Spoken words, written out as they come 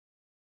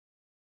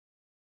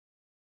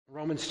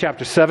Romans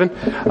chapter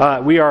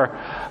 7. We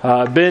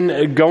are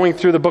been going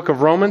through the book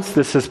of Romans.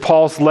 This is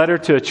Paul's letter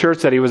to a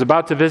church that he was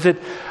about to visit.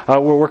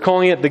 We're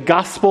calling it the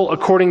Gospel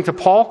according to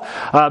Paul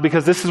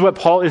because this is what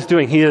Paul is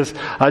doing. He is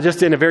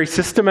just in a very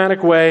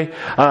systematic way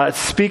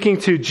speaking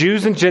to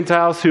Jews and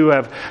Gentiles who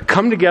have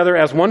come together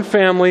as one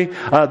family,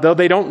 though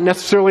they don't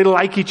necessarily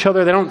like each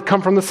other. They don't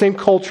come from the same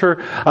culture.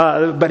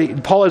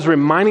 But Paul is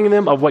reminding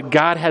them of what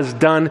God has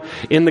done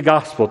in the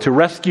gospel to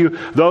rescue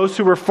those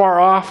who were far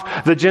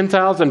off, the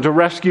Gentiles, and to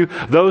rescue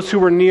those who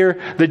were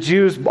near, the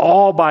Jews,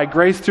 all by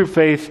grace through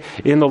faith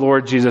in the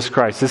Lord Jesus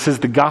Christ. This is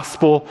the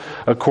gospel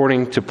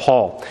according to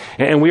Paul.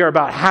 And we are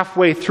about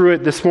halfway through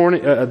it this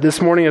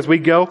morning as we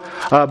go.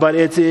 But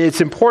it's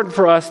important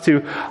for us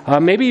to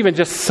maybe even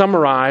just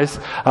summarize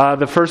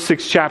the first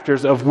 6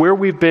 chapters of where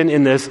we've been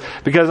in this,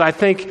 because I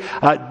think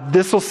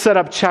this will set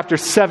up chapter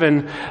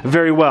 7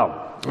 very well.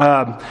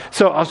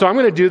 So I'm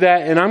going to do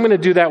that, and I'm going to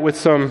do that with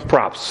some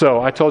props.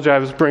 So I told you I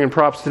was bringing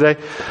props today.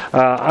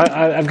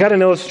 I've got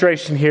an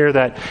illustration here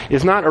that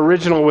is not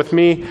original with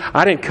me.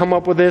 I didn't come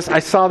up with this. I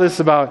saw this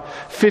about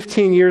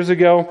 15 years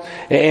ago,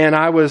 and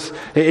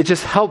it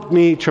just helped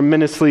me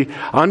tremendously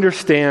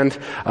understand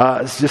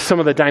just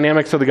some of the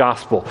dynamics of the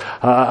gospel,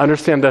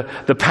 understand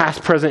the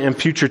past, present, and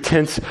future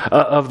tense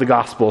of the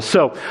gospel.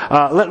 So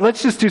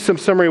let's just do some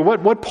summary of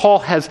what Paul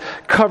has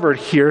covered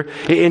here.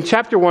 In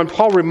chapter 1,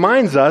 Paul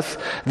reminds us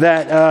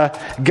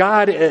that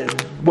God,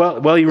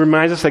 he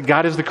reminds us that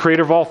God is the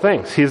creator of all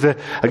things. He's a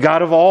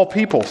God of all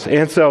peoples.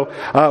 And so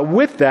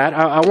with that,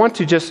 I want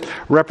to just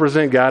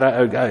represent God.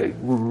 I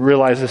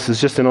realize this is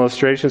just an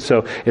illustration,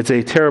 so it's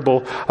a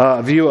terrible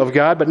view of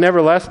God. But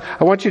nevertheless,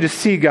 I want you to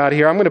see God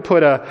here. I'm going to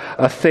put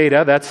a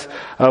theta. That's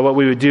what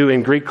we would do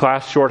in Greek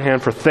class,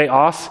 shorthand for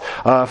theos,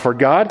 for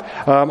God.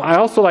 I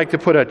also like to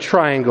put a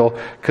triangle,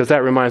 because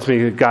that reminds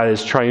me that God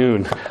is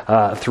triune,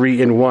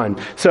 3 in 1.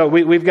 So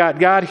we've got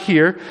God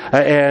here.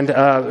 And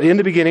in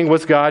the beginning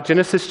was God.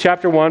 Genesis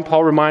chapter 1,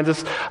 Paul reminds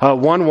us,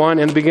 1:1,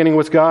 in the beginning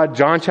was God.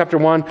 John chapter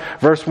 1,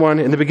 verse 1,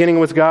 in the beginning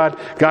was God.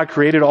 God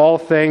created all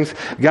things.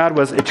 God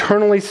was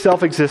eternally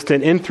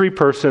self-existent in 3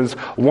 persons,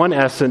 one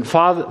essence,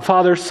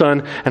 Father,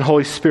 Son, and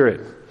Holy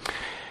Spirit.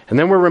 And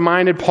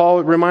then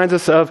Paul reminds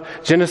us of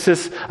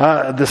Genesis,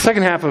 the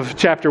second half of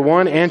chapter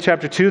 1 and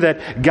chapter 2,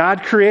 that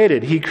God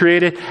created. He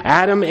created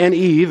Adam and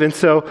Eve. And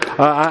so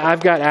I've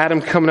got Adam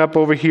coming up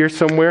over here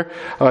somewhere.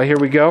 Here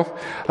we go.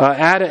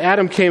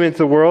 Adam came into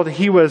the world.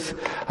 He was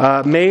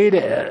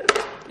made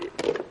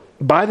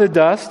by the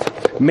dust,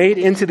 made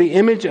into the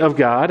image of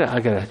God.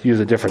 I got to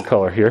use a different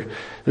color here.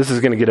 This is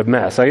going to get a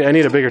mess. I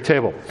need a bigger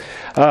table.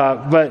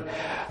 But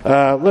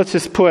let's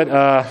just put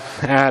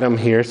Adam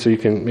here so you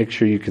can make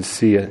sure you can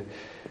see it.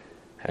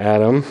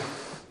 Adam.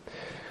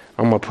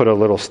 I'm going to put a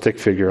little stick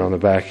figure on the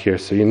back here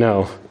so you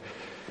know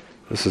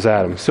this is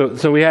Adam.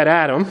 So we had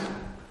Adam.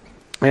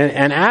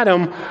 And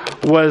Adam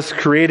was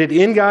created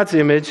in God's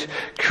image,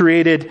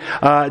 created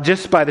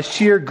just by the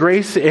sheer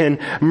grace and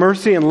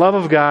mercy and love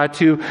of God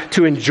to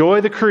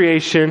enjoy the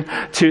creation,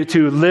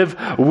 to live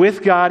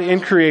with God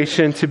in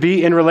creation, to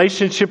be in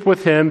relationship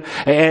with Him.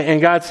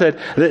 And God said,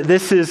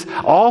 this is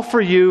all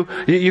for you.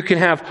 You can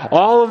have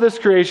all of this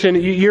creation.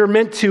 You're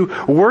meant to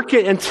work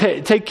it and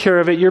take care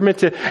of it. You're meant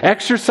to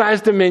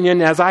exercise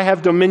dominion as I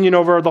have dominion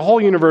over the whole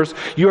universe.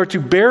 You are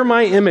to bear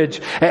my image.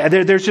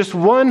 There's just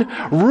one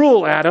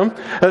rule, Adam.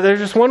 There's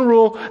just one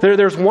rule.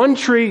 There's one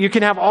tree. You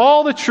can have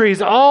all the trees,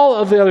 all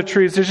of the other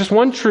trees. There's just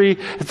one tree.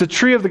 It's the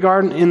tree of the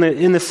garden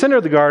in the center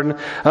of the garden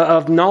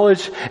of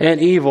knowledge and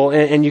evil,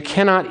 and you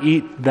cannot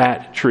eat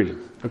that tree.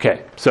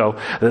 Okay, so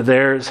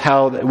there's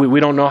how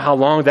we don't know how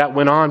long that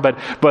went on, but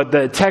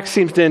the text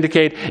seems to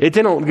indicate it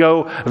didn't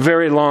go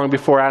very long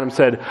before Adam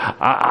said,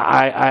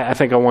 I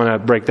think I want to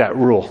break that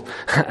rule.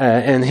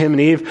 And him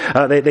and Eve,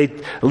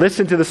 they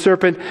listened to the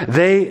serpent,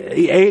 they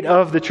ate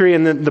of the tree,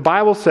 and the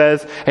Bible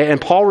says, and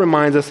Paul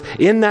reminds us,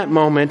 in that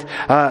moment,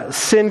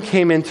 sin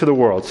came into the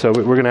world. So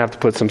we're going to have to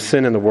put some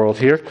sin in the world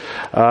here.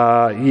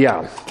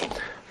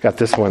 Got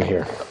this one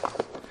here.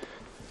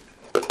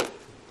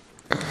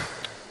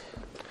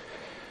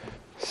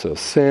 So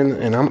sin,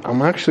 and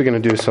I'm actually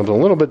going to do something a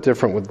little bit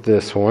different with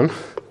this one,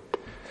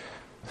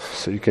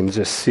 so you can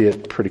just see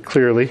it pretty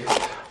clearly.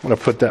 I'm going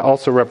to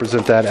also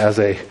represent that as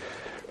a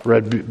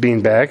red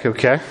bean bag,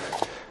 okay?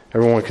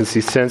 Everyone can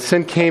see sin.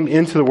 Sin came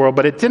into the world,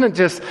 but it didn't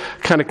just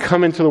kind of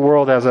come into the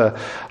world as a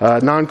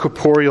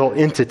non-corporeal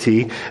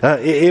entity.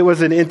 It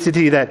was an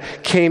entity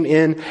that came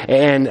in,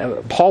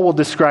 and Paul will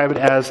describe it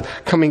as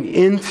coming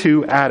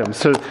into Adam.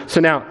 So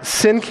now,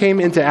 sin came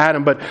into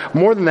Adam, but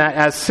more than that,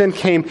 as sin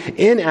came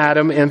in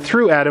Adam and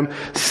through Adam,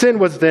 sin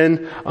was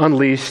then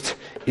unleashed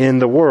in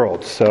the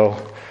world. So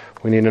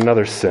we need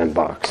another sin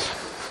box.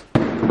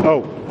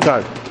 Oh,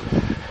 God.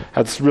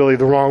 That's really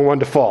the wrong one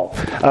to fall.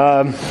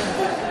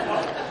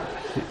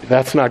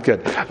 That's not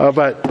good.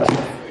 But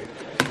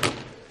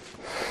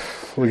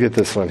we'll get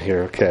this one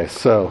here. Okay,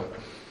 so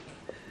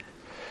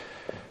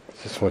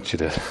just want you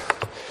to...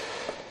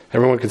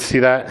 Everyone can see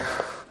that?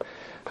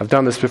 I've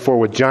done this before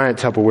with giant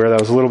Tupperware.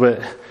 That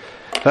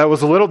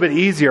was a little bit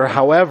easier.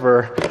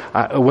 However,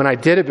 when I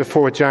did it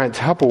before with giant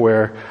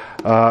Tupperware,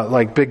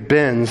 like big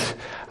bins,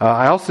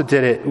 I also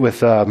did it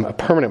with a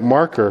permanent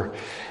marker.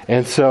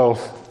 And so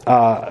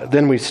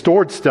then we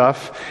stored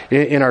stuff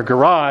in our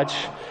garage,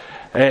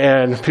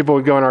 and people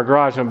would go in our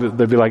garage and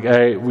they'd be like,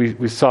 hey,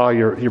 we saw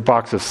your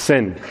box of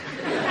sin.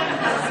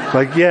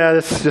 Like, yeah,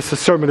 this is just a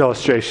sermon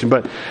illustration.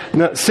 But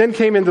no, sin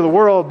came into the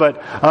world,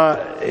 but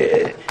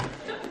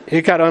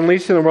it got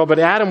unleashed in the world. But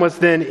Adam was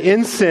then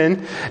in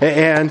sin,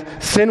 and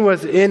sin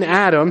was in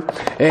Adam,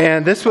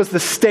 and this was the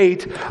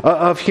state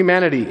of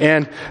humanity.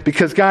 And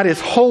because God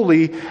is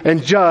holy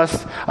and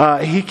just,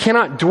 He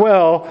cannot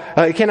dwell,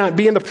 He cannot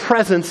be in the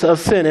presence of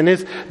sin. And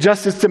His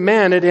justice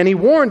demanded, and He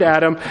warned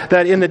Adam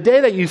that in the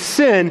day that you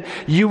sin,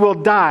 you will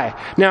die.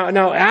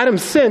 Now Adam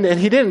sinned,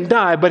 and he didn't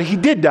die, but he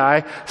did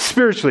die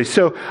spiritually.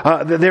 So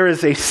there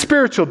is a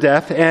spiritual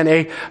death and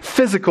a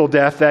physical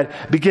death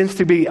that begins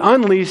to be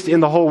unleashed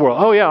in the whole world.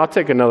 Oh yeah, I'll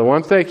take another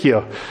one. Thank you.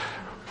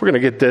 We're going to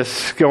get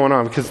this going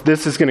on because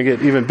this is going to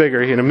get even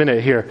bigger in a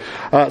minute here.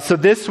 So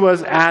this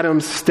was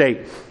Adam's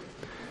state.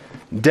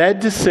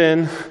 Dead to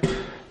sin,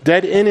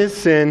 dead in his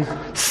sin,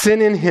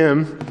 sin in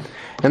him.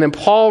 And then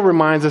Paul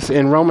reminds us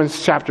in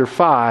Romans chapter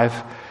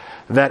 5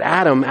 that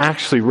Adam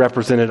actually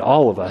represented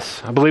all of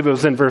us. I believe it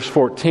was in verse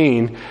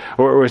 14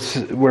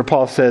 where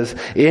Paul says,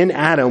 in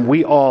Adam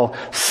we all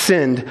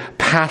sinned,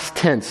 past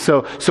tense.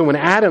 So when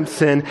Adam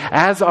sinned,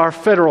 as our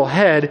federal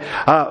head,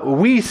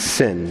 we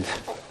sinned.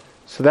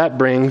 So that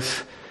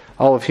brings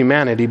all of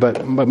humanity,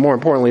 but more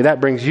importantly,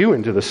 that brings you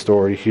into the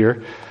story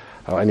here.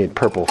 Oh, I need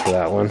purple for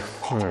that one.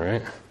 All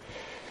right.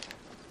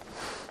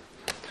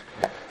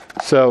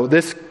 So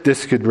this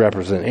could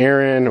represent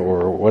Aaron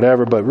or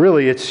whatever, but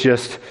really it's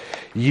just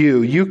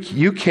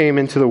you came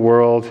into the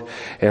world,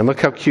 and look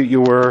how cute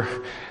you were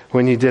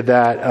when you did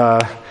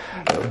that.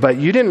 But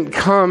you didn't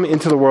come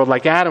into the world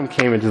like Adam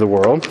came into the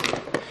world.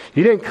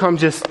 You didn't come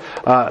just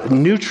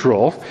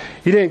neutral.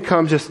 You didn't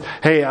come just,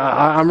 hey,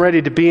 I'm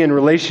ready to be in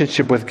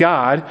relationship with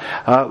God.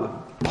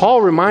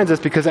 Paul reminds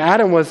us, because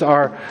Adam was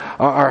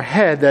our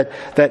head,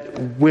 that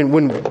when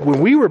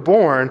we were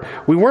born,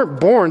 we weren't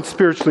born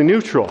spiritually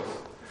neutral.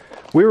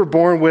 We were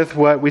born with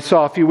what we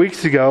saw a few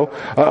weeks ago,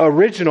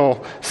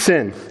 original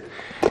sin.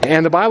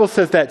 And the Bible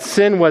says that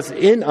sin was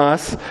in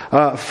us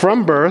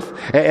from birth,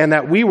 and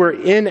that we were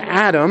in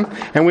Adam.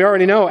 And we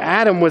already know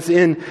Adam was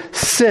in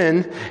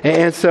sin.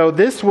 And so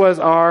this was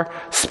our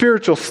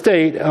spiritual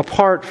state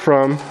apart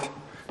from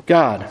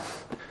God.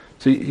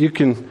 So you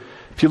can,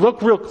 if you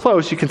look real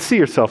close, you can see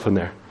yourself in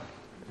there.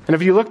 And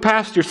if you look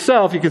past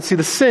yourself, you can see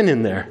the sin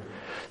in there.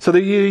 So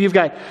that you've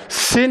got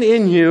sin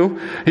in you.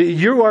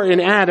 You are in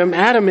Adam.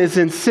 Adam is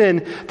in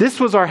sin. This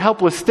was our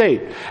helpless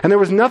state. And there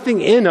was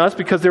nothing in us,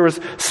 because there was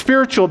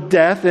spiritual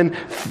death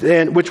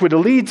and which would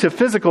lead to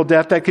physical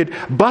death, that could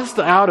bust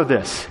out of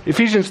this.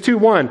 Ephesians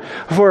 2:1,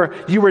 for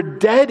you were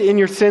dead in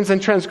your sins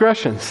and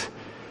transgressions.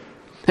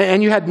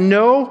 And you had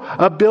no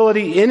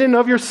ability in and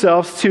of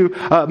yourselves to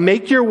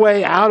make your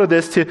way out of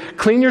this, to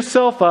clean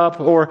yourself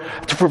up, or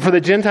for the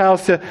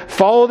Gentiles to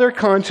follow their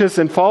conscience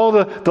and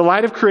follow the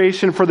light of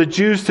creation, for the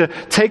Jews to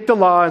take the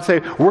law and say,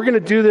 we're going to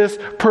do this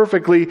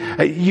perfectly.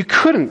 You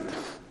couldn't.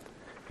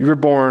 You were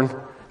born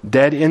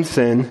dead in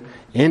sin,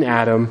 in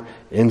Adam,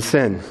 in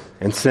sin,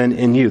 and sin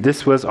in you.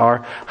 This was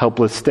our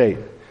helpless state.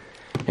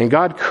 And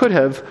God could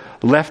have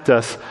left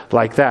us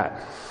like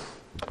that.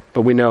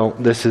 But we know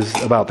this is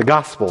about the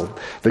gospel,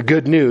 the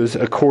good news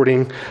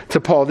according to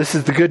Paul. This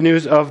is the good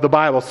news of the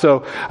Bible.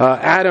 So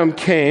Adam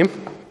came.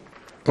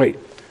 Wait,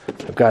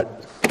 I've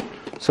got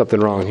something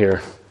wrong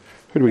here.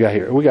 Who do we got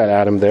here? We got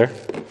Adam there.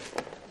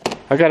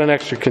 I got an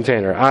extra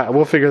container.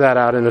 We'll figure that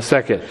out in a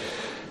second.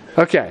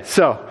 Okay,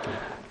 so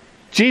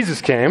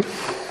Jesus came.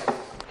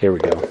 Here we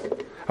go.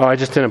 Oh, I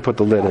just didn't put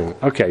the lid in.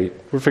 Okay,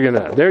 we're figuring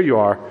that out. There you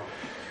are.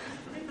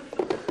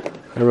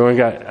 Everyone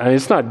got,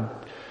 it's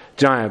not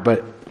giant,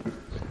 but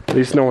at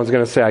least no one's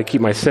going to say I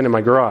keep my sin in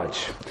my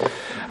garage.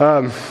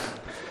 So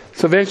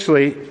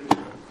eventually,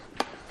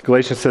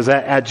 Galatians says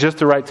that at just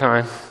the right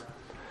time,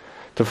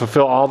 to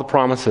fulfill all the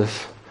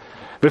promises,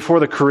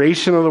 before the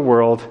creation of the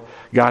world,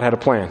 God had a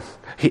plan.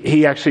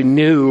 He actually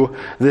knew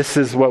this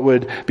is what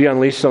would be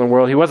unleashed on the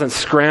world. He wasn't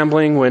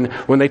scrambling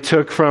when they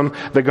took from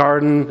the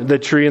garden, the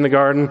tree in the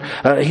garden.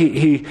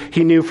 He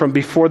knew from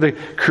before the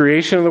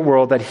creation of the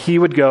world that he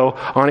would go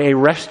on a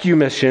rescue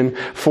mission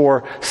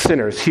for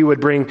sinners. He would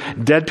bring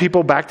dead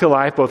people back to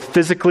life, both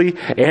physically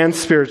and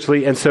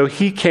spiritually. And so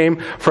he came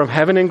from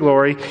heaven in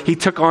glory. He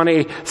took on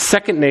a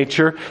second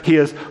nature. He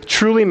is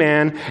truly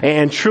man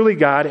and truly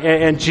God.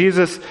 And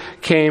Jesus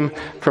came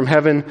from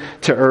heaven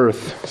to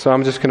earth. So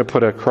I'm just going to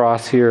put a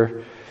cross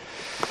here.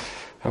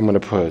 I'm going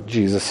to put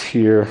Jesus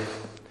here.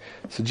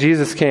 So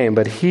Jesus came,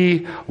 but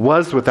he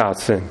was without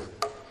sin.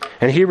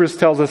 And Hebrews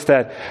tells us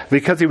that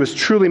because he was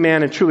truly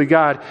man and truly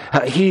God,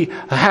 he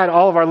had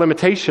all of our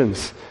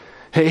limitations.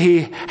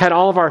 He had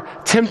all of our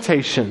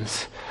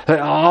temptations.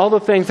 All the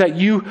things that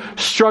you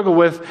struggle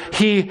with,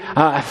 he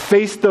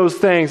faced those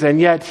things, and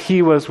yet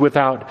he was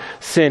without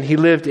sin. He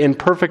lived in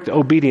perfect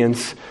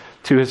obedience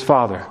to his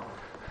Father.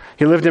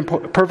 He lived in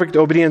perfect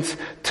obedience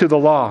to the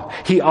law.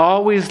 He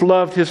always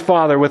loved his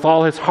Father with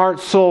all his heart,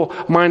 soul,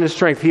 mind, and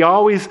strength. He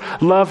always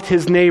loved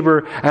his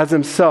neighbor as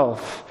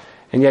himself.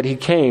 And yet he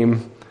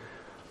came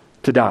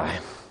to die.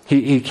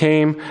 He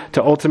came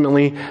to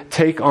ultimately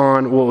take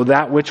on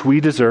that which we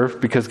deserve,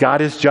 because God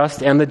is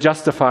just and the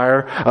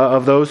justifier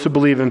of those who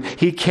believe him.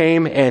 He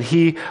came and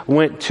he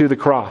went to the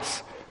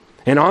cross.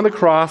 And on the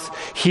cross,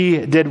 he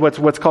did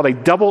what's called a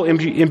double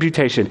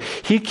imputation.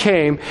 He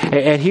came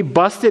and he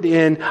busted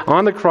in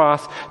on the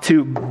cross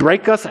to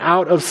break us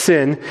out of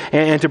sin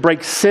and to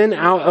break sin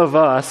out of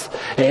us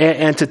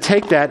and to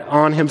take that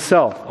on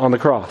himself on the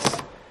cross.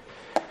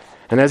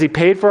 And as he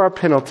paid for our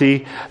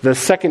penalty, the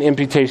second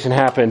imputation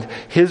happened.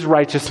 His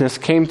righteousness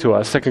came to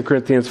us. 2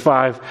 Corinthians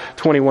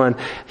 5:21.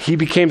 He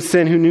became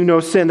sin who knew no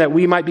sin, that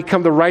we might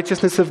become the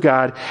righteousness of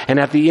God. And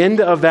at the end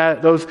of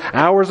that, those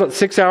hours,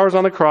 6 hours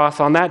on the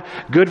cross, on that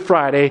Good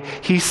Friday,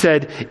 he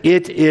said,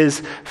 "It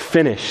is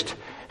finished."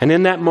 And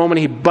in that moment,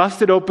 he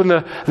busted open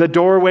the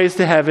doorways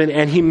to heaven,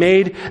 and he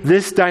made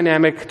this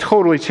dynamic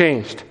totally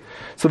changed.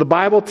 So the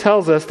Bible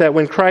tells us that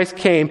when Christ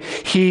came,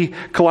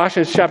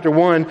 Colossians chapter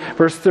 1,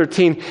 verse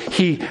 13,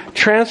 he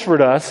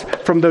transferred us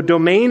from the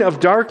domain of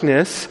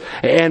darkness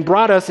and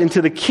brought us into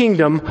the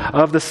kingdom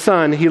of the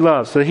Son he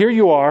loves. So here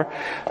you are.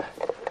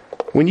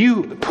 When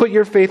you put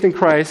your faith in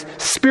Christ,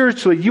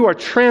 spiritually, you are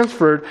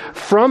transferred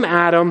from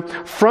Adam,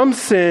 from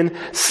sin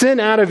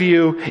out of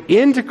you,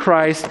 into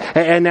Christ,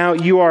 and now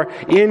you are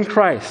in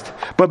Christ.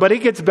 But it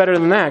gets better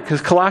than that,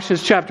 because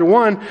Colossians chapter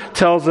 1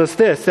 tells us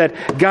this, that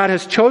God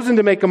has chosen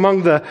to make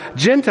among the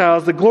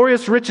Gentiles the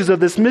glorious riches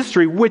of this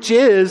mystery, which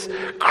is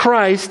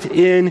Christ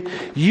in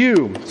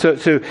you.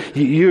 So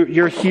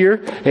you're here,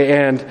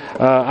 and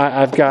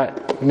I've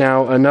got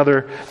now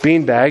another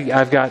beanbag.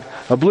 I've got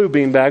a blue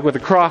beanbag with a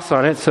cross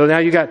on it. So now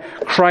you got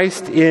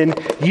Christ in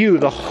you,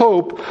 the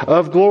hope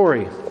of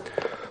glory.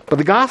 But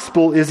the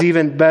gospel is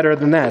even better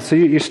than that. So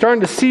you're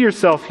starting to see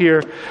yourself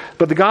here,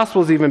 but the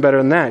gospel is even better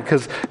than that,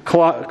 because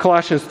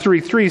Colossians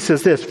 3:3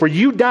 says this, "For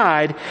you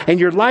died, and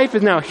your life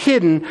is now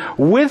hidden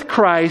with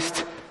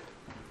Christ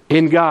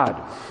in God."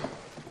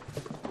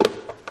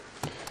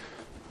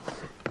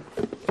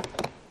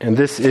 And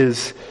this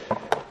is,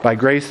 by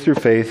grace through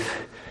faith,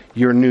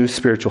 your new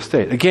spiritual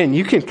state. Again,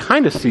 you can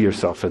kind of see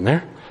yourself in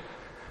there.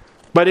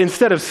 But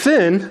instead of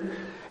sin,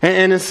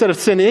 and instead of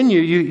sin in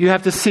you, you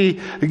have to see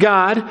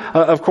God.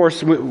 Of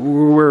course,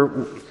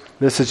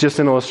 this is just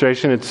an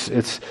illustration.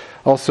 It's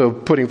also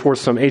putting forth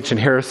some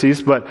ancient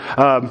heresies. But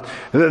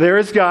there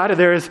is God,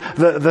 there is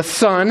the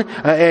Son,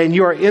 and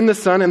you are in the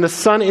Son, and the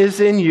Son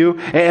is in you,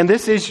 and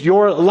this is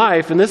your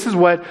life. And this is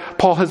what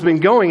Paul has been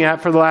going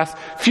at for the last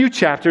few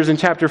chapters in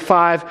chapter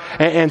 5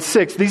 and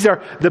 6. These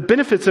are the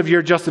benefits of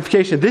your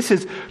justification. This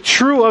is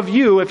true of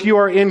you if you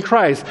are in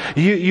Christ.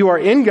 You are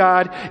in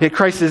God, and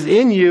Christ is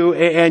in you,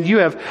 and you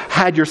have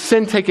had your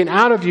sin taken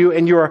out of you,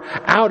 and you are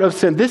out of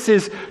sin. This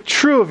is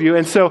true of you.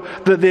 And so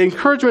the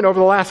encouragement over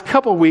the last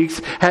couple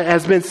weeks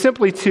has been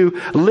simply to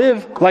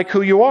live like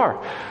who you are.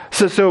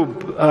 So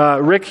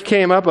Rick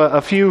came up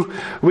a few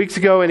weeks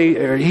ago,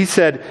 and he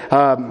said,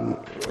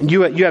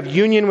 you have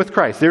union with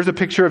Christ. There's a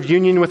picture of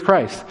union with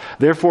Christ.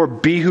 Therefore,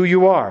 be who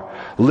you are.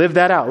 Live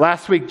that out.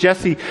 Last week,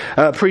 Jesse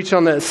preached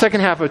on the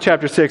second half of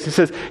chapter 6. He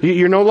says,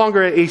 you're no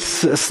longer a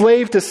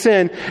slave to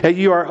sin.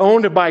 You are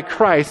owned by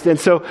Christ. And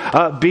so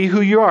be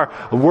who you are.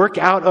 Work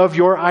out of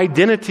your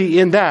identity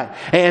in that.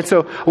 And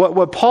so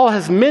what Paul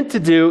has meant to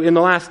do in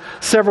the last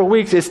several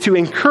weeks is to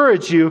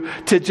encourage you,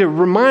 to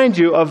remind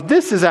you of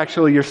this is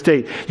actually your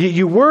state.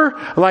 You were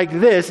like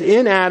this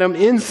in Adam,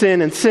 in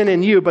sin, and sin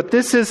in you, but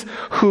this is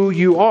who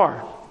you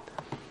are.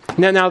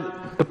 Now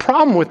the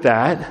problem with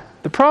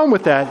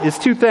that is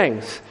two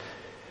things.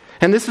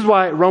 And this is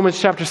why Romans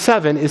chapter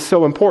 7 is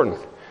so important.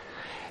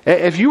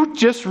 If you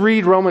just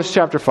read Romans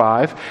chapter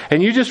 5,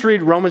 and you just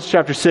read Romans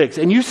chapter 6,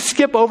 and you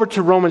skip over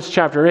to Romans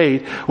chapter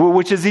 8,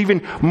 which is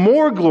even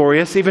more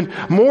glorious, even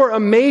more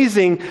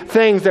amazing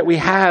things that we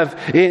have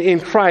in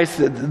Christ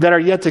that are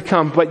yet to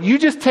come, but you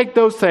just take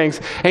those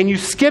things and you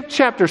skip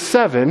chapter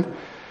 7,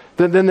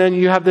 then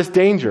you have this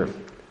danger.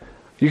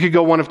 You could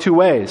go one of two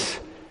ways.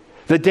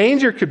 The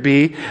danger could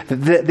be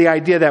the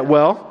idea that,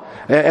 well,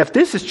 if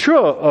this is true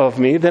of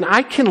me, then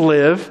I can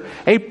live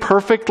a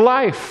perfect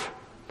life.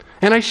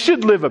 And I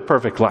should live a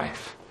perfect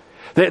life.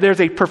 There's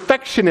a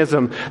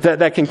perfectionism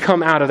that can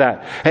come out of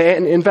that.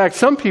 And in fact,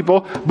 some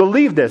people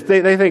believe this.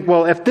 They think,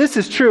 well, if this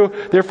is true,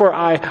 therefore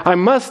I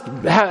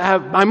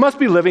must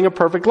be living a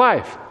perfect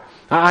life.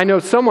 I know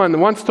someone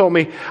once told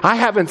me, I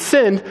haven't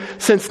sinned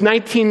since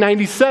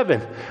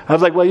 1997. I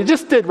was like, well, you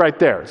just did right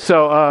there.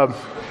 So,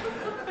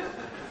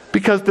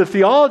 because the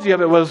theology of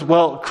it was,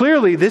 well,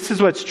 clearly this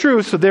is what's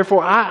true, so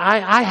therefore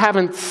I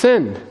haven't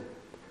sinned.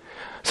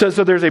 So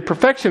there's a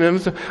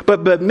perfectionism,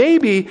 but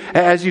maybe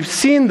as you've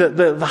seen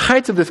the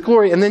heights of this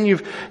glory, and then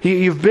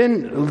you've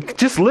been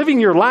just living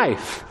your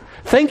life,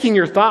 thinking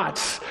your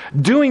thoughts,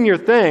 doing your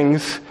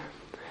things,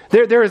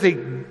 there is a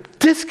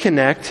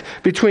disconnect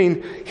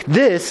between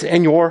this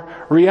and your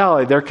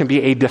reality. There can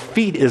be a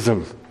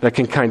defeatism that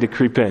can kind of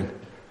creep in.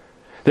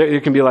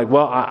 There can be like,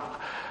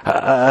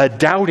 a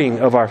doubting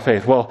of our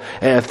faith. Well,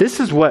 if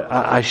this is what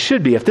I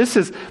should be, if this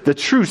is the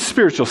true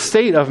spiritual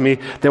state of me,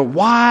 then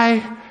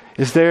why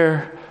is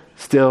there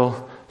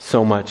still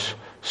so much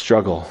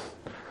struggle?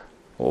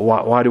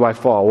 Why do I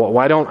fall?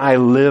 Why don't I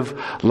live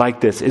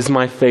like this? Is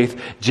my faith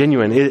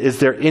genuine? Is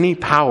there any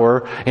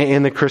power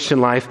in the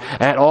Christian life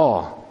at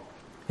all?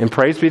 And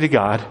praise be to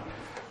God,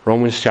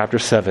 Romans chapter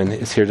 7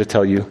 is here to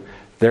tell you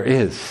there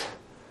is.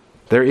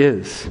 There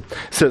is.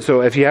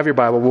 So if you have your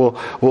Bible,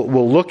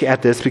 we'll look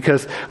at this,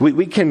 because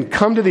we can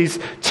come to these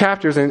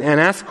chapters and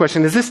ask the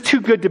question, is this too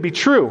good to be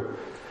true?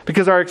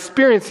 Because our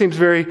experience seems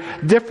very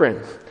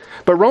different.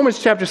 But Romans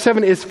chapter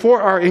 7 is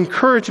for our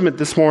encouragement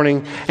this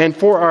morning and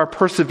for our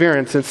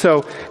perseverance. And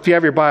so if you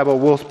have your Bible,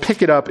 we'll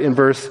pick it up in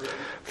verse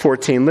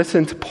 14.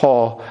 Listen to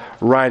Paul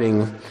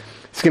writing.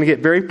 It's going to get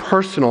very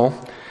personal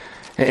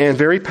and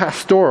very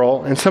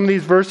pastoral. And some of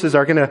these verses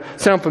are going to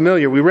sound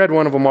familiar. We read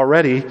one of them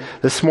already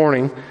this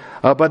morning.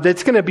 But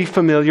it's going to be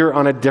familiar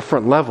on a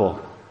different level,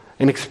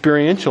 an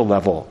experiential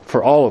level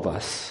for all of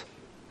us.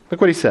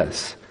 Look what he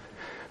says.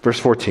 Verse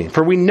 14.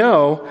 For we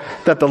know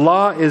that the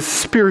law is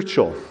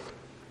spiritual,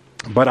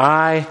 but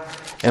I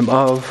am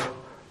of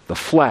the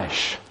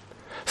flesh,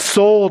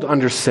 sold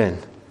under sin.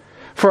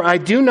 For I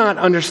do not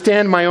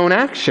understand my own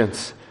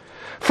actions.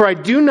 For I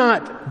do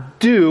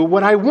not do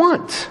what I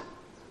want,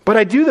 but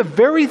I do the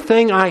very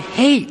thing I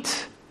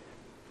hate.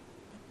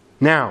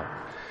 Now,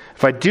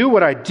 if I do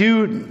what I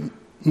do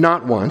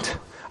not want,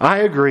 I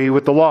agree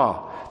with the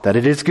law that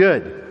it is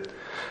good.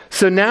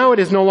 So now it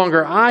is no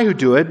longer I who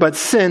do it, but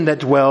sin that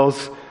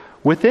dwells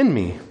within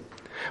me.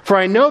 For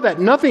I know that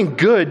nothing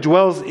good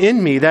dwells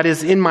in me, that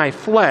is in my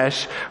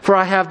flesh, for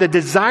I have the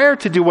desire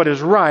to do what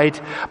is right,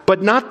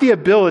 but not the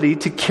ability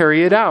to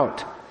carry it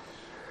out.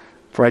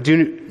 For I do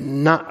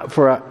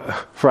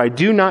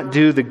not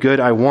do the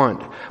good I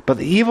want, but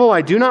the evil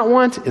I do not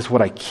want is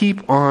what I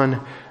keep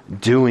on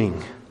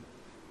doing.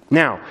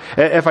 Now,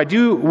 if I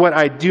do what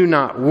I do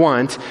not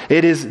want,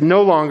 it is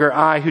no longer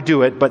I who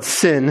do it, but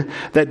sin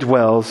that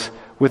dwells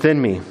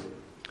within me.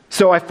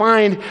 So I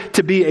find it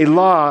to be a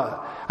law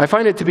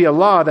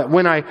that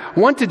when I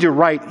want to do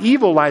right,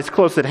 evil lies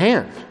close at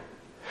hand.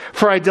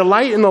 For I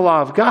delight in the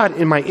law of God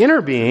in my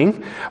inner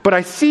being, but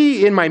I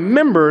see in my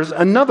members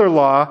another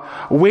law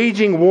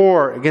waging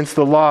war against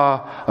the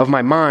law of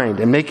my mind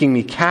and making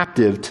me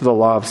captive to the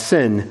law of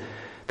sin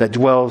that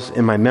dwells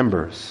in my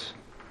members.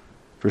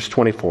 Verse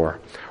 24.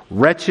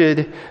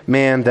 Wretched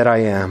man that I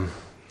am,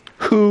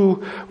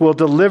 who will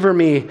deliver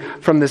me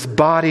from this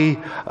body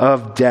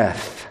of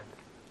death?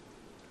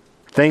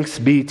 Thanks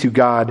be to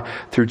God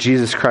through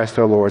Jesus Christ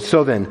our Lord.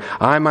 So then,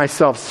 I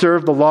myself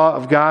serve the law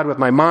of God with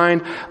my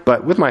mind,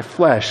 but with my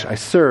flesh I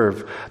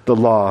serve the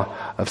law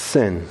of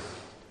sin.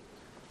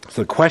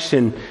 So the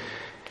question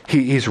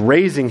he's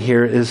raising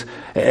here is,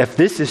 if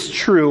this is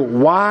true,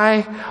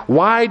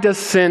 why does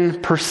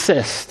sin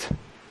persist?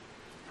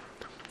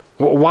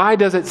 Why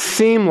does it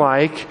seem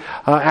like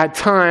at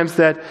times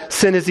that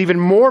sin is even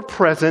more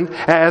present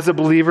as a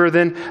believer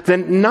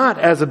than not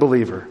as a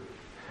believer?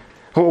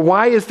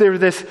 Why is there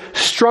this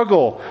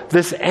struggle,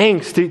 this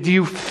angst? Do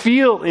you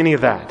feel any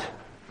of that?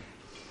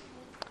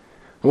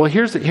 Well,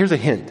 here's a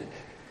hint.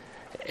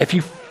 If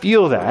you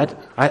feel that,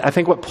 I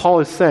think what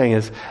Paul is saying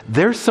is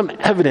there's some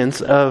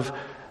evidence of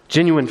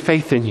genuine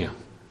faith in you.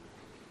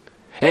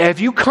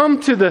 If you come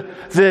to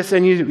this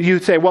and you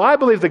say, well, I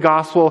believe the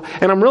gospel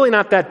and I'm really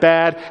not that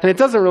bad and it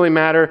doesn't really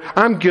matter,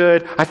 I'm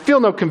good, I feel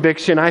no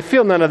conviction, I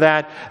feel none of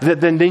that,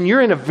 then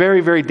you're in a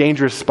very, very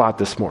dangerous spot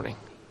this morning.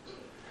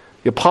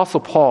 The Apostle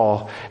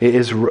Paul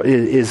is in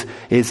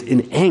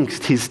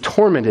angst. He's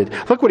tormented.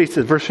 Look what he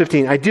says, verse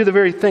 15. I do the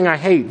very thing I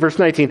hate. Verse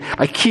 19.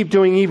 I keep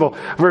doing evil.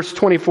 Verse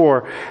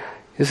 24.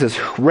 He says,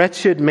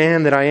 wretched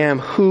man that I am,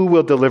 who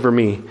will deliver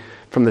me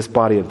from this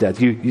body of death?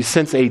 You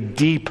sense a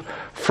deep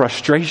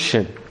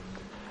frustration,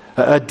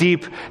 a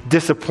deep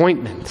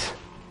disappointment.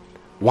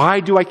 Why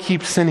do I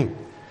keep sinning?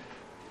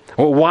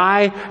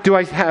 Why do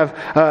I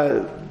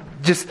have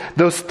just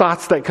those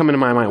thoughts that come into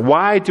my mind?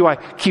 Why do I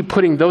keep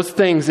putting those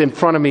things in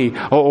front of me?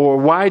 Or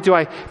why do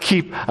I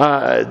keep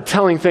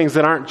telling things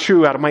that aren't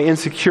true out of my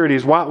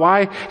insecurities?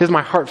 Why is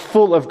my heart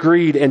full of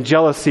greed and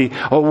jealousy?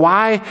 Or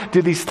why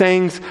do these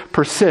things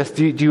persist?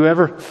 Do you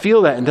ever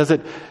feel that? And does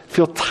it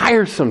feel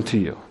tiresome to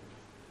you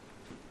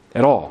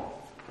at all?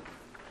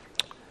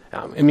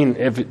 I mean,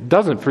 if it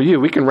doesn't for you,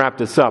 we can wrap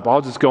this up.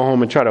 I'll just go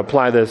home and try to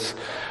apply this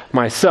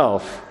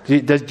myself. Do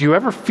you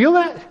ever feel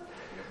that?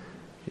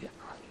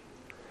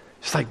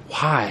 It's like,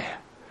 why?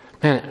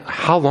 Man,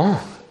 how long?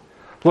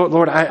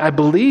 Lord, I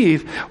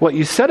believe what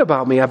you said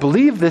about me. I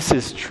believe this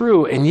is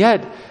true. And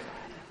yet,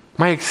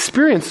 my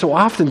experience so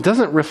often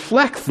doesn't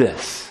reflect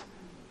this.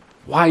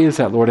 Why is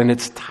that, Lord? And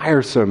it's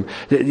tiresome.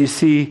 You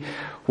see,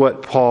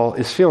 what Paul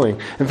is feeling.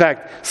 In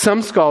fact,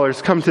 some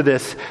scholars come to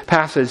this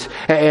passage,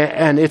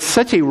 and it's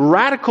such a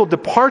radical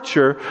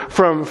departure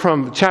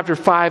from chapter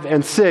 5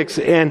 and 6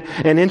 and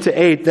into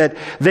 8 that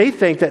they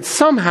think that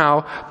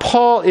somehow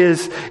Paul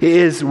is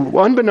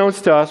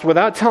unbeknownst to us,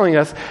 without telling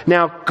us,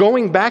 now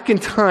going back in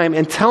time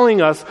and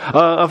telling us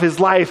of his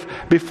life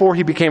before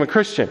he became a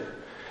Christian.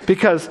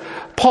 Because,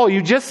 Paul,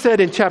 you just said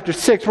in chapter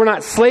 6, we're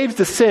not slaves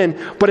to sin,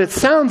 but it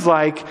sounds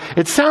like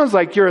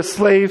you're a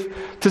slave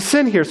to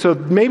sin here. So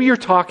maybe you're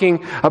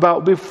talking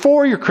about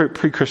before your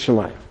pre-Christian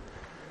life.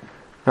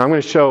 Now, I'm going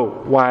to show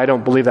why I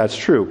don't believe that's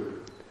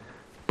true,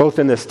 both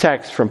in this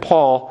text from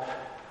Paul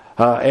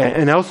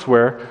and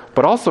elsewhere,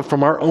 but also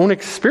from our own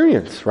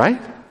experience,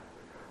 right?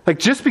 Like,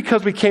 just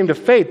because we came to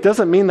faith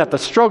doesn't mean that the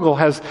struggle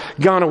has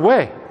gone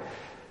away.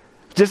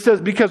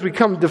 Just because we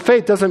come to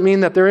faith doesn't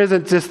mean that there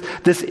isn't just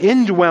this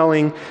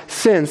indwelling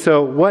sin.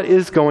 So what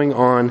is going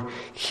on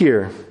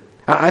here?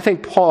 I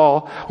think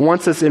Paul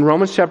wants us in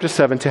Romans chapter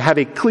 7 to have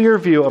a clear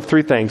view of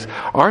three things: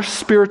 our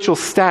spiritual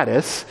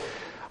status,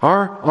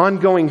 our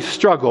ongoing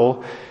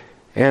struggle,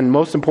 and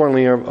most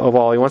importantly of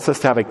all, he wants us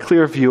to have a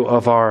clear view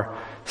of our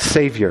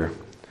Savior.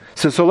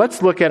 So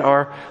let's look at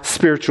our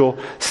spiritual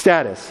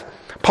status.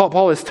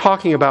 Paul is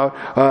talking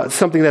about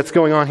something that's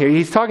going on here.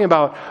 He's talking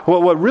about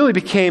what really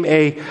became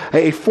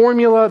a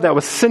formula that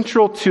was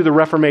central to the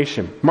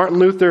Reformation. Martin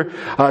Luther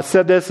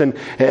said this, and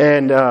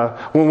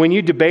when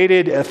you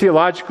debated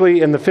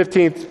theologically in the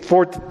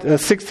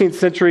 16th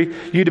century,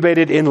 you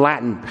debated in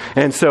Latin.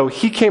 And so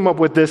he came up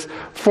with this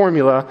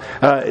formula.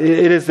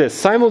 It is this: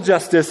 simul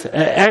justus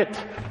et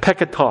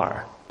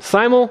peccator.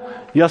 Simul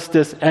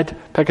justus et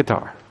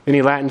peccator.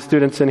 Any Latin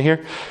students in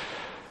here?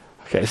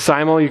 Okay,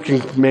 simul, you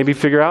can maybe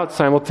figure out,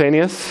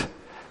 simultaneous.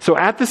 So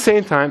at the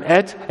same time,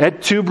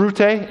 et tu brute,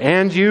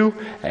 and you,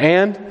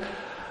 and.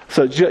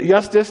 So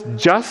justice,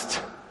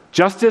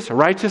 justice,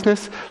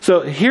 righteousness.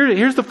 So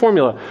here's the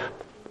formula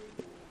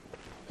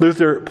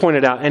Luther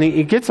pointed out, and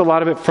he gets a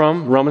lot of it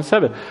from Romans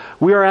 7.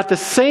 We are at the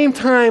same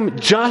time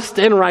just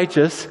and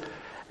righteous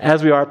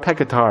as we are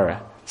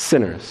peccator,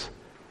 sinners.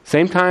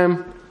 Same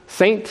time,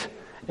 saint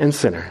and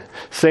sinner.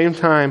 Same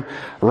time,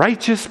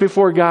 righteous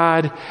before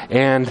God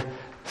and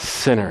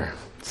sinner.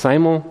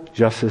 Simul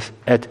justus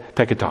et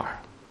peccator.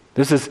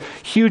 This is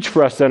huge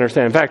for us to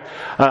understand. In fact,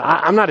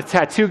 I'm not a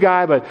tattoo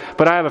guy,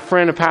 but I have a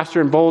friend, a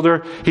pastor in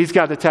Boulder. He's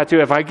got the tattoo.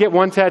 If I get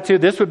one tattoo,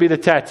 this would be the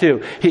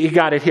tattoo. He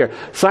got it here.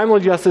 Simul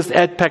justus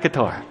et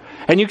peccator.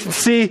 And you can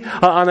see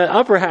on the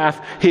upper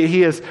half,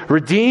 he is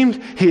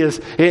redeemed. He is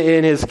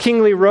in his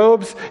kingly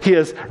robes. He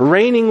is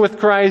reigning with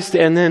Christ.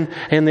 And then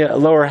in the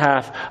lower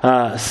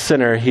half,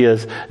 sinner, he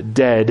is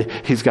dead.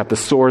 He's got the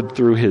sword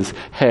through his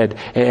head.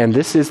 And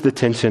this is the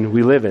tension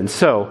we live in.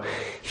 So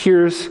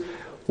here's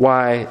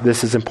why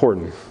this is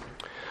important.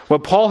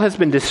 What Paul has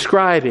been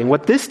describing,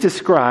 what this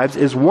describes,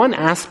 is one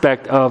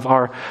aspect of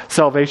our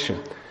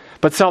salvation.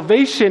 But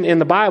salvation in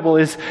the Bible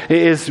is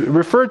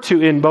referred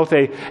to in both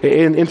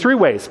in three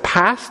ways: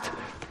 past,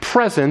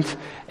 present,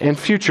 and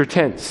future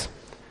tense.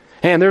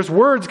 And there's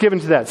words given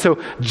to that.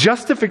 So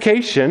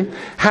justification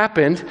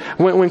happened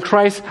when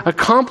Christ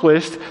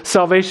accomplished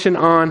salvation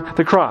on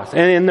the cross.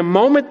 And in the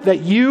moment that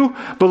you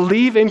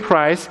believe in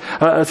Christ,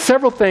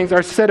 several things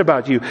are said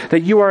about you. That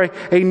you are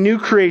a new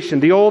creation.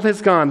 The old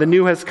has gone, the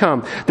new has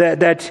come.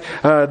 That's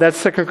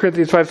 2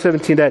 Corinthians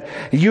 5:17. That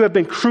you have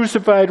been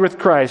crucified with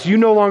Christ. You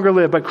no longer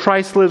live, but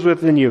Christ lives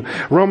within you.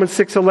 Romans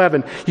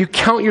 6:11. You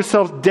count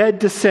yourselves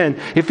dead to sin.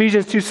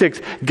 Ephesians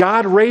 2:6.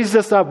 God raised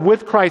us up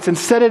with Christ and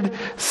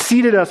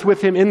seated us with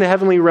him in the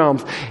heavenly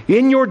realms.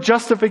 In your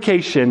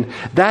justification,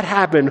 that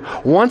happened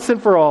once and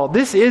for all.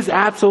 This is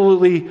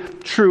absolutely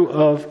true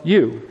of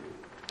you.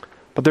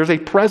 But there's a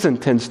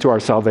present tense to our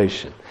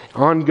salvation.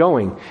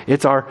 Ongoing.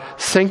 It's our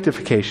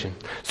sanctification.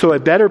 So a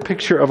better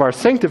picture of our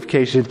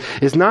sanctification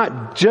is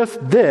not just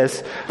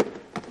this,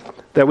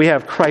 that we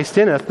have Christ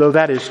in us, though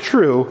that is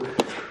true.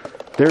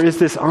 There is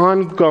this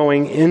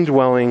ongoing,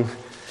 indwelling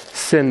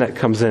sin that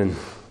comes in.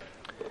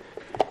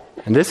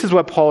 And this is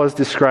what Paul is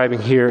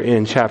describing here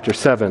in chapter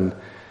 7.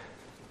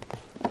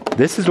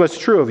 This is what's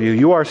true of you.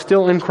 You are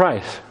still in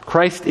Christ.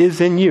 Christ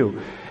is in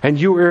you, and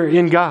you are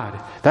in God.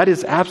 That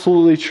is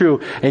absolutely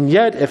true. And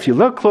yet, if you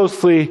look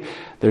closely,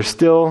 there's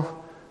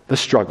still the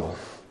struggle.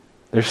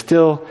 There's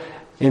still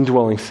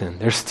indwelling sin.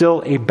 There's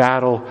still a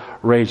battle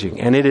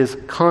raging. And it is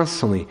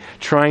constantly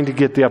trying to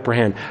get the upper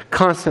hand,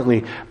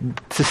 constantly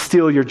to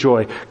steal your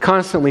joy,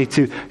 constantly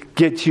to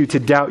get you to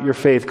doubt your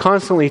faith,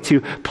 constantly to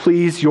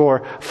please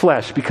your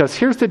flesh. Because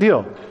here's the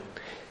deal.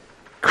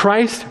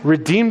 Christ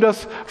redeemed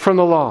us from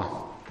the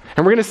law.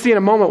 And we're going to see in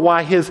a moment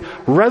why his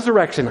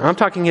resurrection, I'm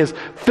talking his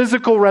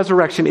physical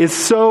resurrection, is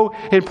so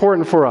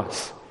important for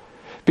us.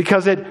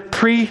 Because it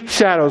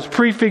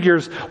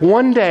prefigures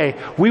one day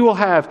we will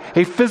have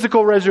a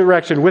physical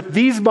resurrection with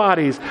these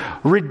bodies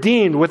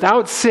redeemed,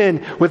 without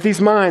sin, with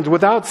these minds,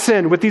 without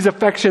sin, with these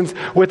affections,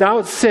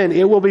 without sin.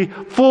 It will be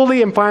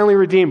fully and finally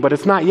redeemed, but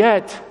it's not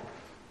yet.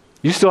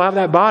 You still have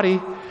that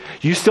body.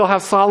 You still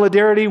have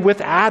solidarity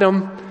with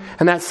Adam,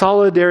 and that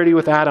solidarity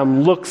with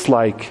Adam looks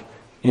like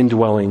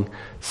indwelling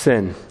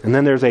sin. And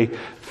then there's a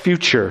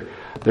futureness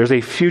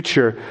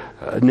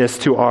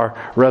to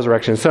our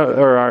resurrection,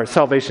 or our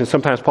salvation.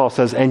 Sometimes Paul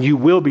says, and you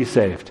will be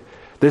saved.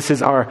 This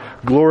is our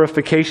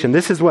glorification.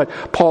 This is what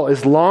Paul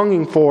is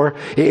longing for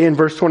in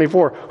verse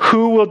 24.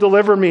 Who will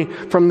deliver me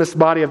from this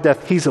body of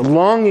death? He's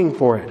longing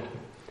for it.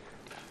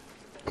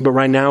 But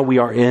right now we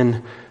are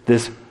in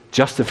this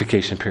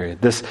justification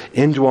period, this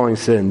indwelling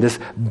sin, this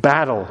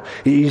battle.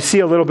 You see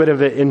a little bit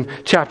of it in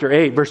chapter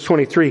 8, verse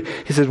 23.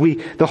 He says,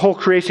 the whole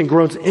creation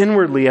groans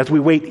inwardly as we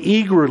wait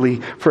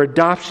eagerly for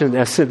adoption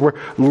as sin. We're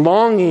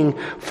longing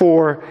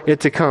for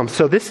it to come.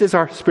 So this is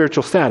our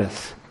spiritual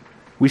status.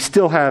 We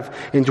still have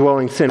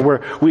indwelling sin.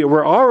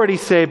 We're already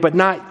saved, but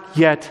not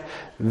yet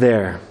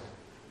there.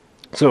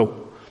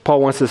 So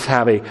Paul wants us to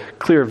have a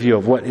clear view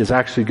of what is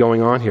actually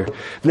going on here.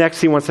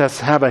 Next, he wants us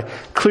to have a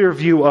clear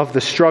view of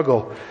the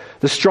struggle.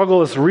 The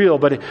struggle is real,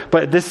 but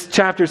this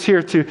chapter is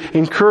here to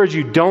encourage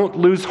you, don't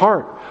lose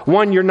heart.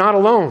 One, you're not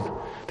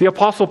alone. The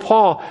Apostle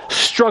Paul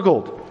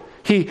struggled.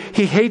 He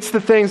hates the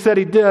things that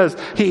he does.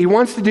 He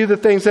wants to do the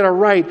things that are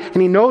right,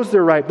 and he knows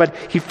they're right, but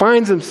he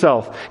finds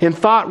himself in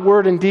thought,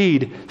 word, and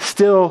deed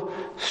still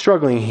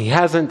struggling. He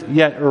hasn't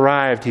yet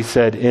arrived, he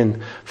said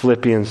in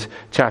Philippians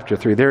chapter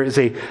 3. There is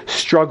a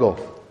struggle.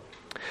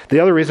 The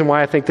other reason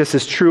why I think this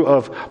is true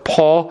of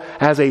Paul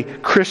as a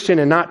Christian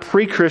and not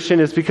pre-Christian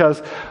is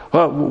because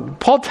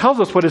Paul tells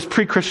us what his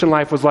pre-Christian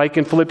life was like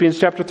in Philippians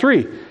chapter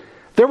 3.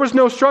 There was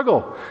no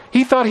struggle.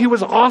 He thought he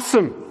was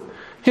awesome.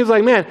 He was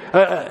like, man,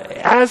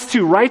 as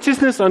to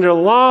righteousness under the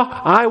law,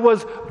 I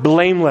was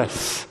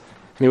blameless.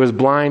 And he was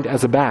blind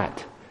as a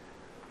bat.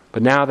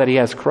 But now that he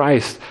has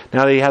Christ,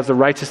 now that he has the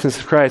righteousness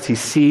of Christ, he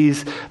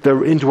sees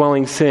the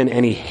indwelling sin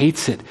and he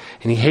hates it.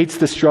 And he hates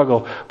the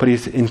struggle, but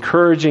he's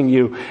encouraging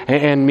you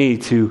and me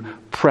to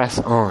press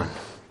on.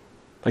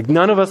 Like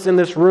none of us in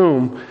this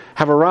room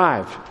have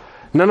arrived.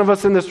 None of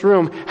us in this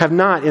room have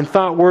not, in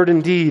thought, word,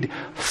 and deed,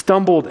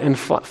 stumbled and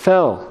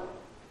fell.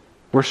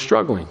 We're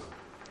struggling.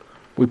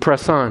 We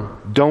press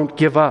on. Don't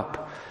give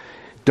up.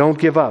 Don't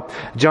give up.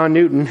 John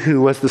Newton,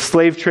 who was the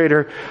slave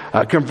trader,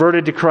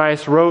 converted to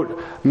Christ,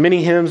 wrote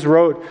many hymns,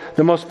 wrote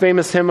the most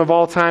famous hymn of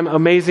all time,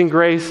 Amazing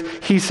Grace.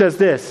 He says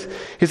this.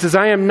 He says,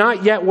 I am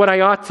not yet what I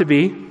ought to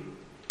be.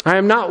 I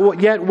am not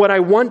yet what I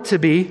want to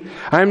be.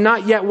 I am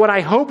not yet what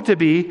I hope to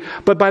be.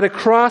 But by the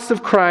cross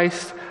of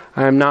Christ,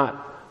 I am not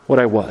what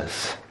I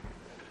was.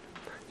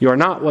 You are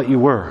not what you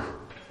were.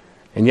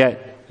 And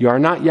yet, you are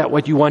not yet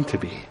what you want to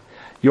be.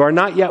 You are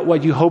not yet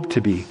what you hope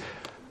to be.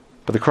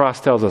 But the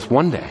cross tells us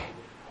one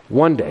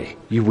day,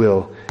 you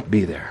will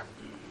be there.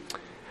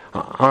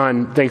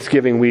 On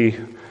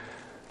Thanksgiving,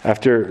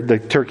 after the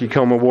turkey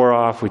coma wore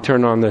off, we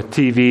turned on the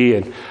TV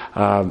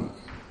and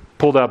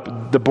pulled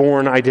up the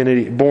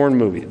Bourne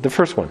movie. The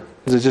first one.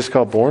 Is it just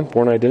called Bourne?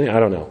 Bourne Identity? I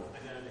don't know.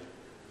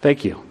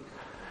 Thank you.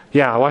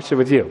 Yeah, I watched it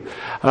with you.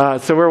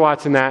 So we're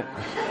watching that.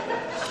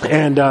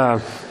 And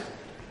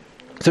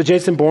so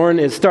Jason Bourne,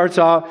 it starts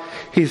off,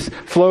 he's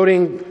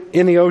floating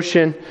in the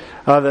ocean.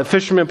 The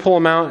fishermen pull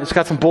him out. It's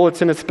got some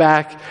bullets in its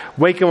back.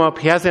 Wake him up.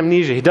 He has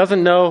amnesia. He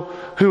doesn't know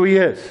who he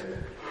is.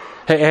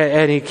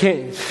 And he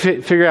can't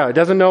figure out. He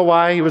doesn't know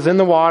why he was in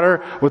the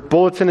water with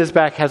bullets in his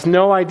back. Has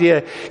no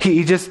idea.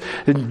 He just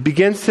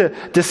begins to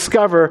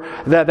discover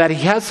that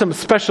he has some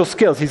special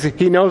skills.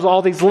 He knows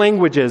all these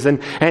languages.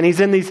 And he's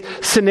in these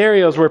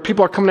scenarios where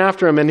people are coming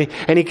after him.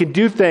 And he can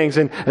do things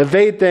and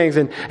evade things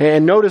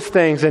and notice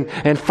things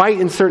and fight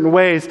in certain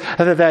ways.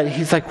 That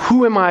he's like,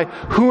 who am I?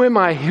 Who am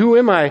I? Who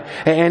am I?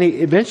 And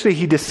eventually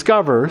he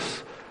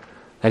discovers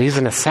that he's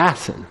an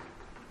assassin.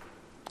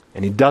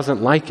 And he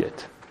doesn't like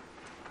it.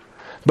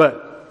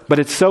 But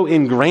it's so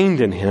ingrained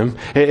in him,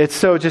 it's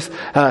so just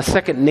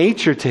second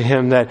nature to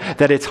him that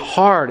it's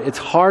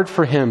hard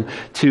for him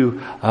to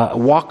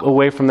walk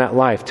away from that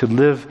life, to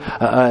live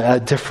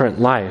a different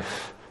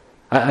life.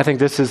 I think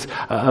this is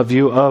a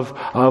view of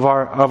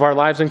our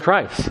lives in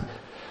Christ.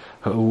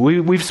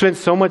 We've spent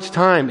so much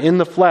time in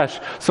the flesh,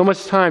 so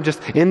much time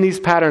just in these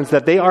patterns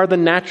that they are the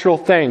natural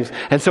things.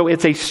 And so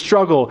it's a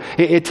struggle.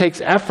 It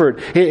takes effort.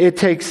 It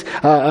takes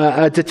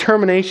a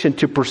determination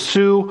to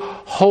pursue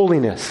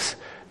holiness.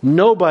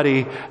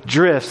 Nobody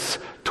drifts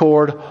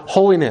toward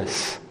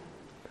holiness.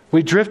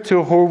 We drift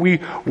to who we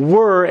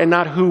were and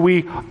not who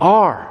we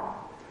are.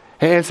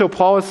 And so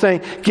Paul is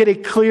saying, get a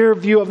clear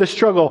view of the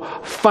struggle.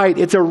 Fight.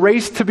 It's a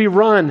race to be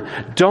run.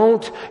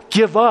 Don't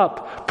give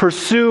up.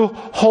 Pursue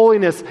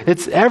holiness.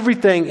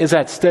 Everything is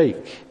at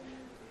stake.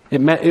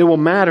 It will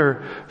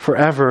matter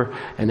forever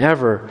and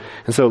ever.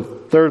 And so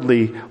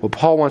thirdly, what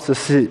Paul wants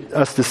us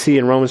to see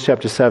in Romans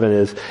chapter 7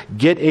 is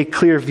get a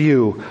clear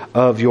view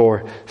of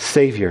your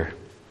Savior.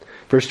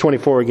 Verse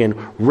 24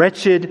 again,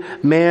 wretched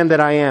man that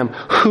I am,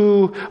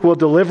 who will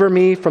deliver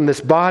me from this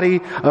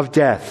body of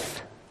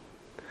death?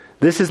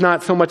 This is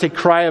not so much a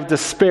cry of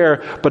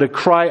despair, but a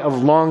cry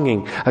of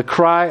longing, a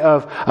cry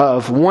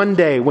of one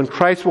day when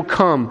Christ will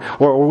come,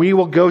 or we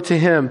will go to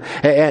him,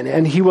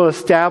 and he will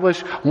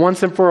establish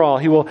once and for all.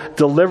 He will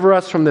deliver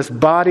us from this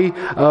body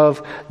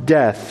of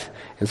death.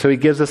 And so he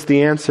gives us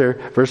the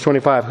answer. Verse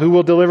 25, who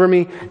will deliver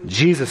me?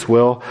 Jesus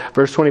will.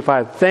 Verse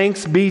 25,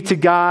 thanks be to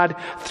God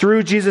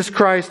through Jesus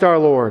Christ our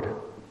Lord.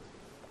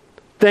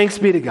 Thanks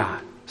be to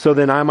God. So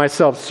then I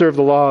myself serve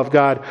the law of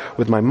God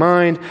with my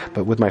mind,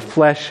 but with my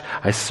flesh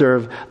I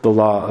serve the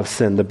law of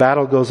sin. The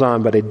battle goes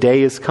on, but a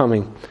day is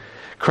coming.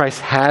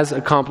 Christ has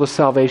accomplished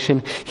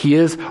salvation. He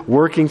is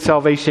working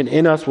salvation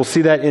in us. We'll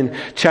see that in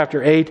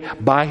chapter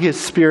 8 by his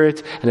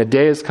Spirit. And a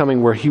day is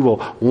coming where he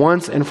will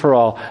once and for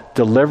all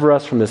deliver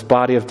us from this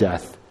body of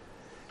death.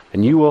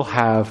 And you will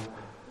have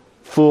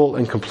full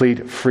and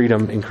complete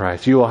freedom in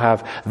Christ. You will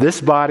have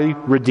this body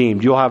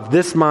redeemed. You'll have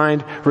this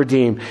mind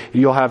redeemed.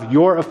 You'll have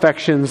your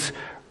affections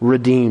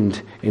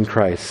redeemed in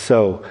Christ.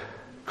 So,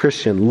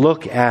 Christian,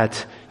 look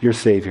at your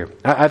Savior.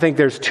 I think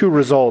there's two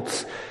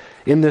results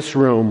in this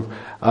room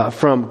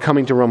from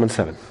coming to Romans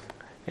 7.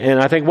 And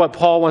I think what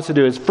Paul wants to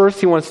do is, first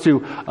he wants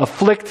to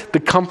afflict the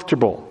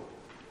comfortable.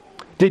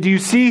 Did you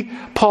see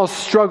Paul's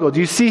struggle?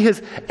 Do you see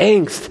his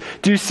angst?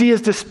 Do you see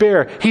his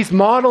despair? He's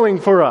modeling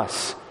for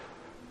us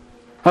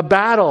a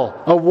battle,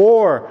 a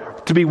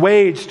war to be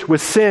waged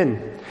with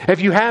sin.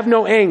 If you have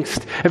no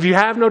angst, if you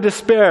have no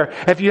despair,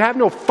 if you have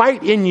no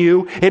fight in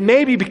you, it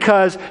may be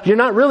because you're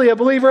not really a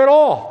believer at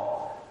all.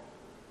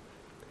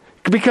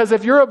 Because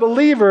if you're a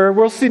believer,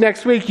 we'll see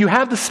next week, you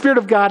have the Spirit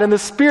of God and the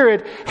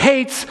Spirit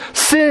hates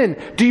sin.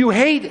 Do you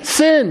hate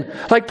sin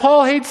like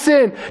Paul hates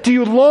sin? Do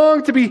you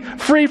long to be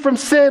free from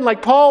sin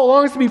like Paul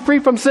longs to be free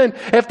from sin?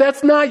 If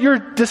that's not your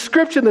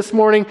description this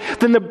morning,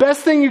 then the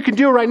best thing you can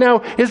do right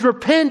now is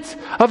repent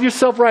of your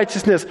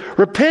self-righteousness.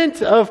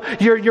 Repent of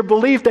your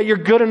belief that you're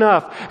good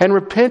enough. And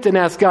repent and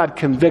ask God,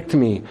 convict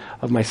me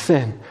of my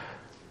sin.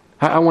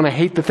 I want to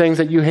hate the things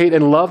that you hate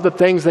and love the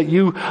things that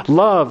you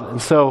love.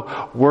 And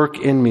so work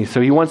in me. So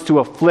he wants to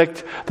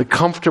afflict the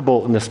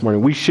comfortable in this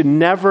morning. We should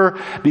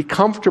never be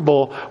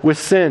comfortable with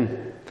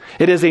sin.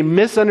 It is a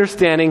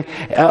misunderstanding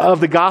of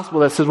the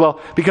gospel that says,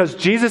 well, because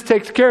Jesus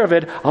takes care of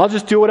it, I'll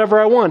just do whatever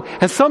I want.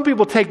 And some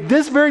people take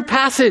this very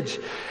passage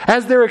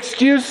as their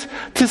excuse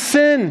to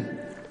sin.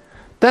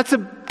 That's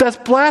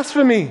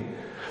blasphemy.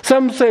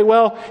 Some say,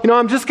 well,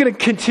 I'm just going to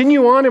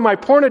continue on in my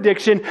porn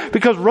addiction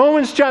because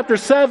Romans chapter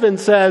 7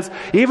 says,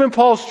 even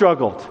Paul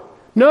struggled.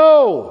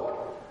 No,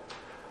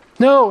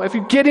 if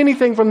you get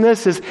anything from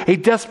this is a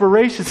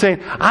desperation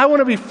saying, I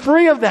want to be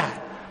free of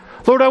that.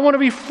 Lord, I want to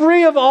be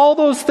free of all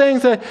those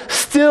things that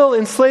still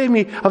enslave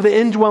me, of the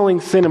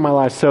indwelling sin in my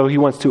life. So he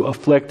wants to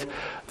afflict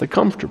the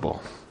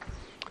comfortable.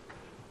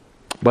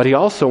 But he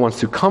also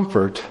wants to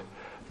comfort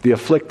the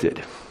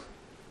afflicted.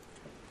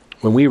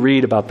 When we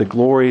read about the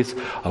glories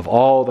of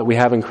all that we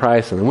have in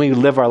Christ, and when we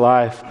live our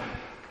life,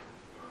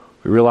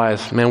 we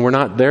realize, man, we're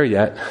not there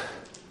yet.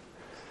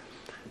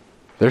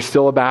 There's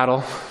still a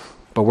battle,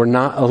 but we're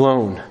not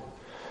alone.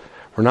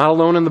 We're not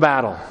alone in the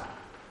battle.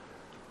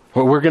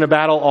 We're going to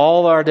battle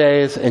all our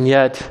days, and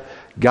yet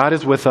God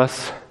is with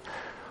us.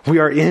 We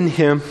are in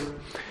him.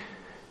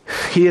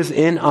 He is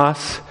in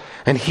us,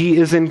 and he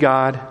is in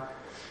God.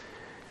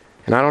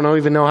 And I don't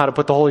even know how to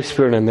put the Holy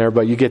Spirit in there,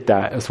 but you get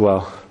that as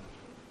well.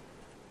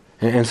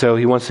 And so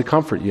he wants to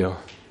comfort you,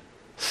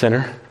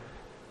 sinner.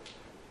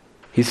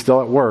 He's still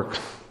at work.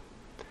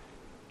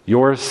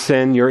 Your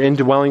sin, your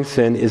indwelling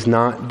sin, is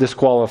not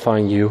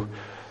disqualifying you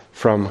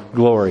from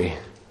glory.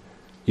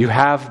 You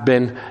have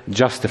been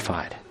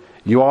justified.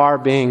 You are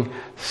being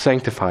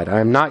sanctified. I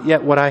am not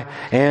yet what I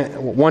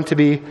want to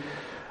be.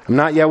 I'm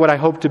not yet what I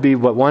hope to be,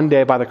 but one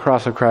day by the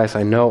cross of Christ,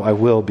 I know I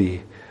will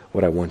be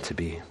what I want to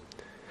be.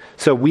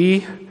 So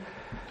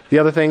the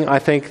other thing I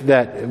think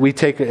that we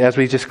take, as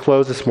we just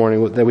close this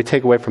morning, that we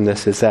take away from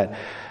this is that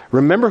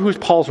remember who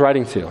Paul's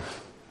writing to.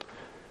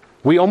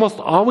 We almost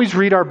always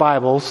read our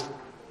Bibles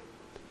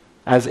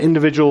as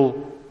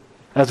individuals,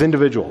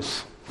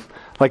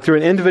 like through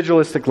an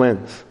individualistic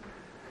lens.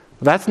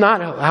 That's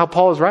not how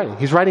Paul is writing.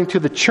 He's writing to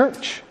the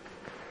church.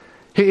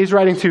 He's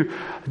writing to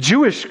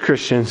Jewish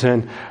Christians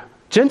and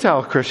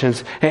Gentile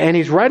Christians, and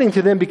he's writing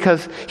to them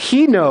because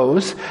he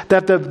knows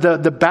that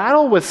the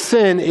battle with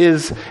sin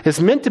is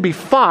meant to be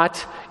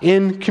fought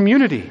in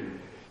community.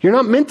 You're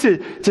not meant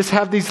to just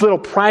have these little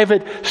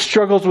private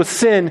struggles with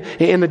sin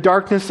in the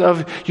darkness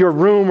of your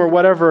room or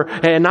whatever,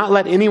 and not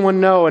let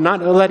anyone know and not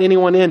let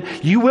anyone in.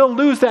 You will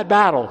lose that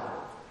battle.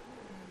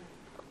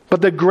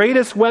 But the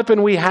greatest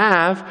weapon we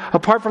have,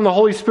 apart from the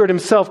Holy Spirit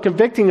himself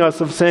convicting us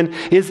of sin,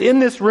 is in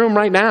this room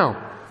right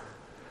now.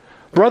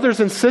 Brothers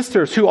and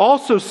sisters who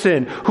also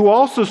sin, who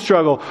also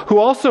struggle, who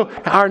also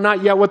are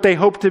not yet what they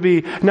hope to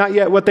be, not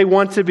yet what they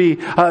want to be.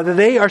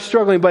 They are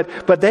struggling,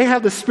 but they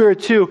have the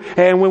Spirit too.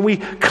 And when we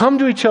come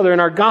to each other in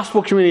our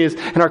gospel communities,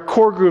 in our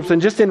core groups,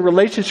 and just in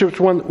relationships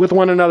with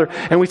one another,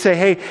 and we say,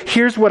 hey,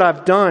 here's what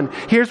I've done,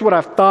 here's what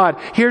I've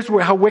thought, here's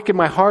how wicked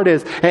my heart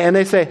is. And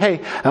they say, hey,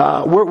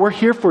 we're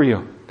here for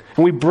you.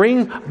 and we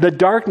bring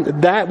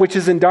that which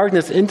is in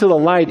darkness into the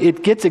light,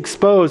 it gets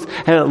exposed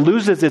and it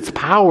loses its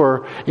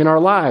power in our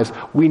lives.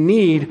 We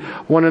need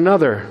one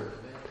another.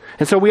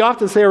 And so we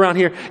often say around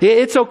here,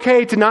 it's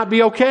okay to not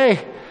be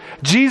okay.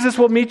 Jesus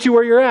will meet you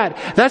where you're at.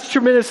 That's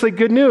tremendously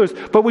good news.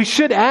 But we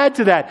should add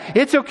to that,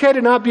 it's okay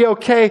to not be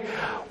okay.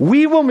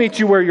 We will meet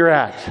you where you're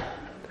at.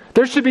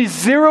 There should be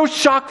zero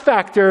shock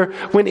factor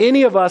when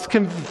any of us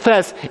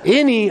confess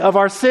any of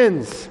our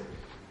sins.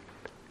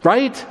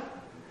 Right?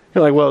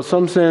 You're like, well,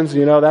 some sins,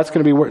 that's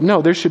going to be worse.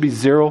 No, there should be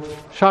zero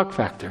shock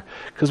factor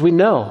because we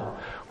know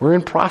we're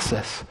in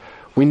process.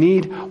 We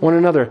need one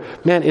another.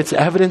 Man, it's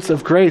evidence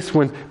of grace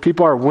when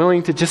people are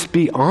willing to just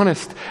be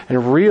honest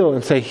and real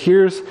and say,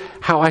 here's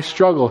how I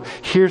struggle.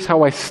 Here's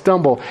how I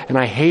stumble and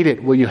I hate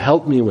it. Will you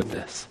help me with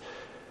this?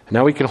 And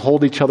now we can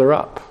hold each other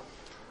up.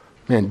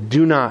 Man,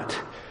 do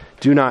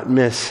not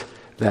miss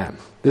that.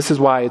 This is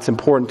why it's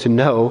important to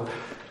know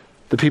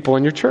the people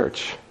in your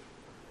church.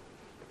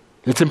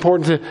 It's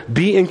important to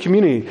be in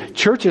community.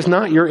 Church is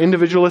not your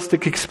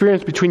individualistic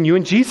experience between you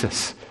and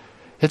Jesus.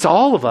 It's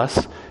all of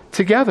us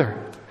together.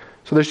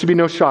 So there should be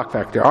no shock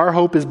factor. Our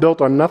hope is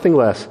built on nothing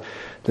less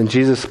than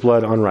Jesus'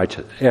 blood and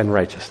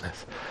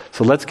righteousness.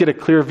 So let's get a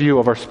clear view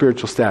of our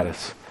spiritual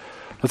status.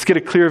 Let's get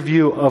a clear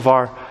view of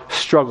our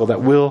struggle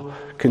that will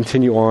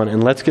continue on.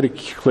 And let's get a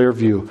clear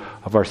view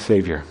of our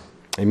Savior.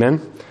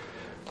 Amen?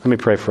 Let me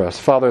pray for us.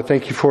 Father,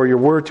 thank you for your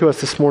word to us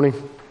this morning.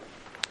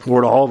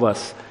 Lord, all of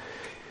us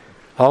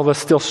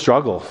still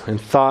struggle in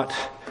thought,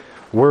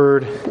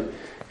 word,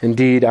 and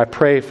deed. I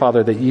pray,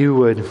 Father, that you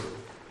would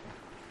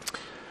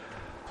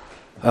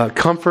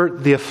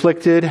comfort the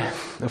afflicted,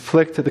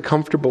 afflict the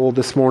comfortable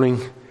this morning,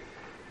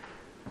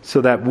 so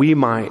that we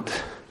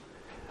might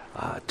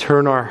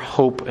turn our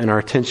hope and our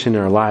attention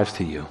and our lives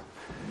to you.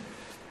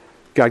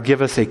 God,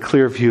 give us a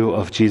clear view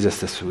of Jesus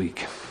this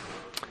week.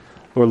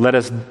 Lord, let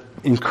us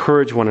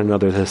encourage one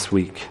another this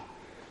week.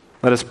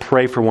 Let us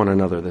pray for one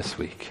another this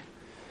week.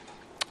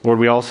 Lord,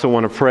 we also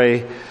want to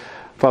pray,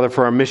 Father,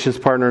 for our missions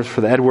partners,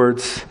 for the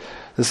Edwards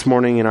this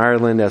morning in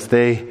Ireland, as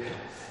they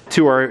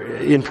too are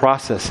in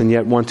process and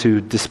yet want to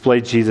display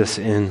Jesus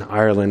in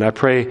Ireland. I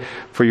pray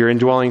for your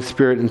indwelling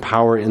spirit and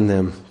power in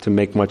them to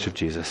make much of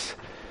Jesus.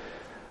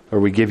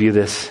 Lord, we give you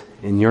this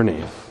in your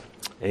name.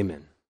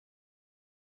 Amen.